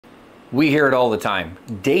We hear it all the time.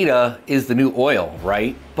 Data is the new oil,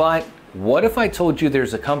 right? But what if I told you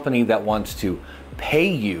there's a company that wants to pay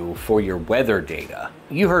you for your weather data?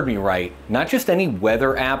 You heard me right. Not just any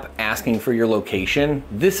weather app asking for your location.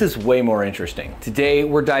 This is way more interesting. Today,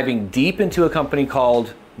 we're diving deep into a company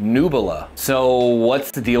called Nubila. So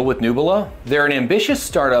what's the deal with Nubila? They're an ambitious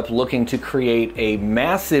startup looking to create a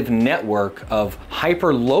massive network of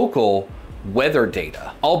hyperlocal weather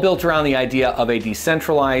data, all built around the idea of a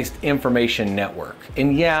decentralized information network.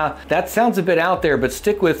 And yeah, that sounds a bit out there, but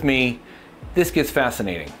stick with me. This gets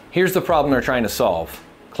fascinating. Here's the problem they're trying to solve: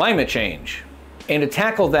 climate change. And to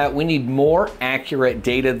tackle that, we need more accurate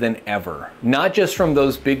data than ever. Not just from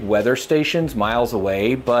those big weather stations miles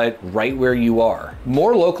away, but right where you are.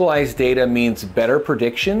 More localized data means better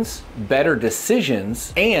predictions, better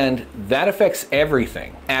decisions, and that affects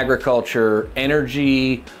everything: agriculture,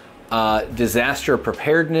 energy, disaster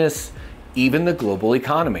preparedness, even the global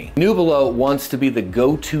economy. Nubila wants to be the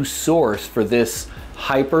go-to source for this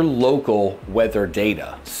hyper-local weather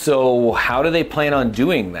data. So how do they plan on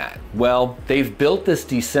doing that? Well, they've built this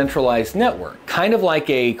decentralized network, kind of like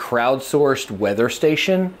a crowdsourced weather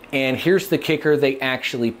station. And here's the kicker: they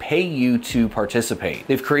actually pay you to participate.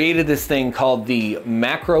 They've created this thing called the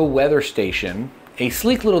Macro Weather Station, a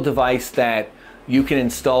sleek little device that you can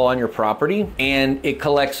install on your property, and it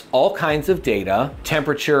collects all kinds of data: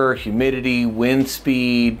 temperature, humidity, wind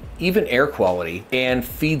speed, even air quality, and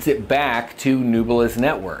feeds it back to Nubila's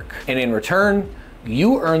network. And in return,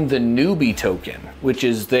 you earn the Nubi token, which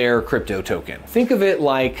is their crypto token. Think of it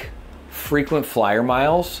like frequent flyer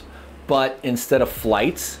miles, but instead of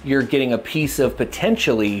flights, you're getting a piece of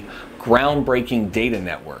potentially groundbreaking data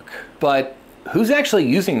network. But who's actually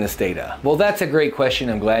using this data? Well, that's a great question.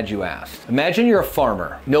 I'm glad you asked. Imagine you're a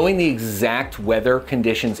farmer. Knowing the exact weather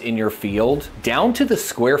conditions in your field, down to the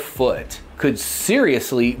square foot, could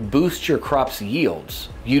seriously boost your crop's yields.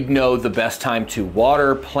 You'd know the best time to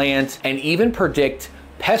water, plant, and even predict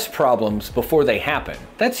pest problems before they happen.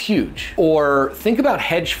 That's huge. Or think about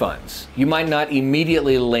hedge funds. You might not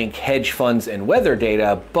immediately link hedge funds and weather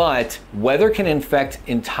data, but weather can infect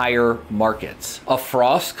entire markets. A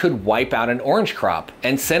frost could wipe out an orange crop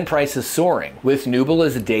and send prices soaring. With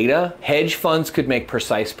Nubila's data, hedge funds could make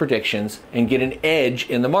precise predictions and get an edge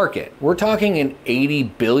in the market. We're talking an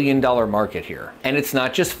 $80 billion market here. And it's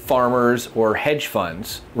not just farmers or hedge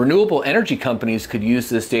funds. Renewable energy companies could use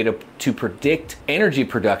this data to predict energy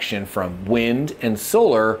production from wind and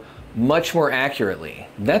solar much more accurately.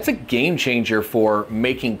 That's a game changer for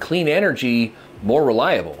making clean energy more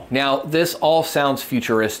reliable. Now, this all sounds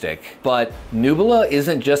futuristic, but Nubila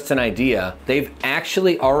isn't just an idea. They've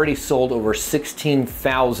actually already sold over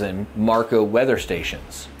 16,000 Marco weather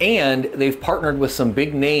stations. And they've partnered with some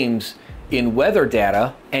big names in weather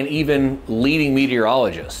data and even leading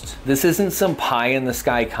meteorologists. This isn't some pie in the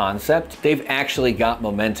sky concept. They've actually got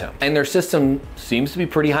momentum. And their system seems to be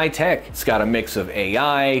pretty high tech. It's got a mix of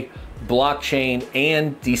AI, blockchain,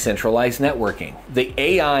 and decentralized networking. The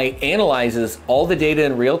AI analyzes all the data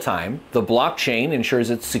in real time. The blockchain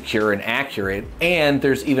ensures it's secure and accurate. And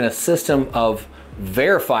there's even a system of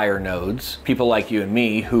verifier nodes, people like you and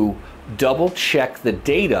me, who double check the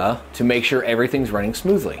data to make sure everything's running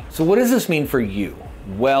smoothly. So what does this mean for you?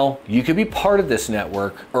 Well, you could be part of this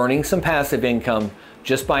network, earning some passive income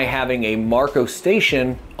just by having a Marco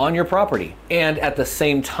station on your property. And at the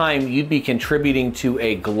same time, you'd be contributing to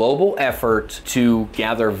a global effort to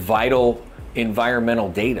gather vital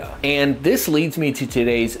environmental data. And this leads me to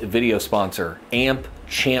today's video sponsor,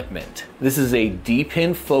 Enchantment. This is a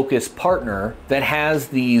Depin focused partner that has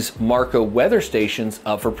these Marco weather stations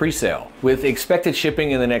up for pre-sale with expected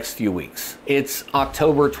shipping in the next few weeks. It's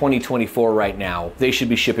October 2024 right now. They should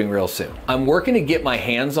be shipping real soon. I'm working to get my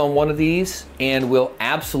hands on one of these, and we'll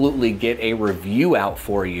absolutely get a review out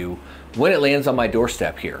for you when it lands on my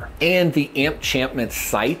doorstep here. And the Enchantment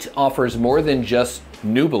site offers more than just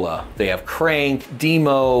Nubila. They have Crank,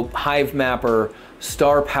 Demo, Hive Mapper,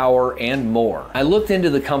 Star Power, and more. I looked into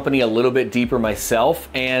the company a little bit deeper myself,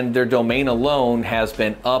 and their domain alone has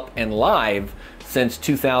been up and live since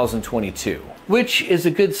 2022. which is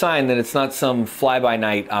a good sign that it's not some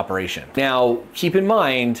fly-by-night operation. Now, keep in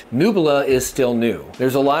mind, Nubila is still new.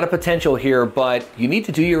 There's a lot of potential here, but you need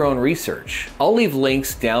to do your own research. I'll leave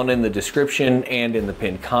links down in the description and in the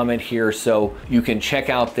pinned comment here so you can check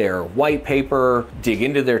out their white paper, dig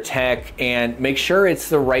into their tech, and make sure it's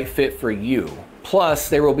the right fit for you. Plus,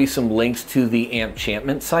 there will be some links to the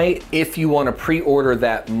Enchantment site if you want to pre-order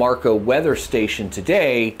that Marco weather station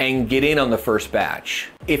today and get in on the first batch.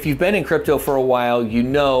 If you've been in crypto for a while, you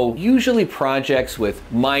know usually projects with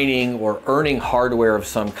mining or earning hardware of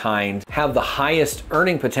some kind have the highest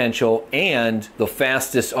earning potential and the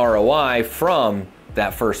fastest ROI from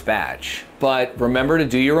that first batch. But remember to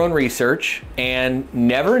do your own research and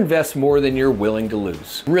never invest more than you're willing to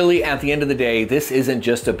lose. Really, at the end of the day, this isn't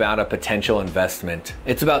just about a potential investment.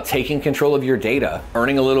 It's about taking control of your data,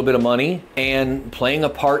 earning a little bit of money, and playing a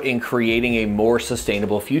part in creating a more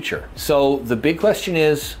sustainable future. So the big question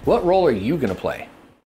is, what role are you gonna play?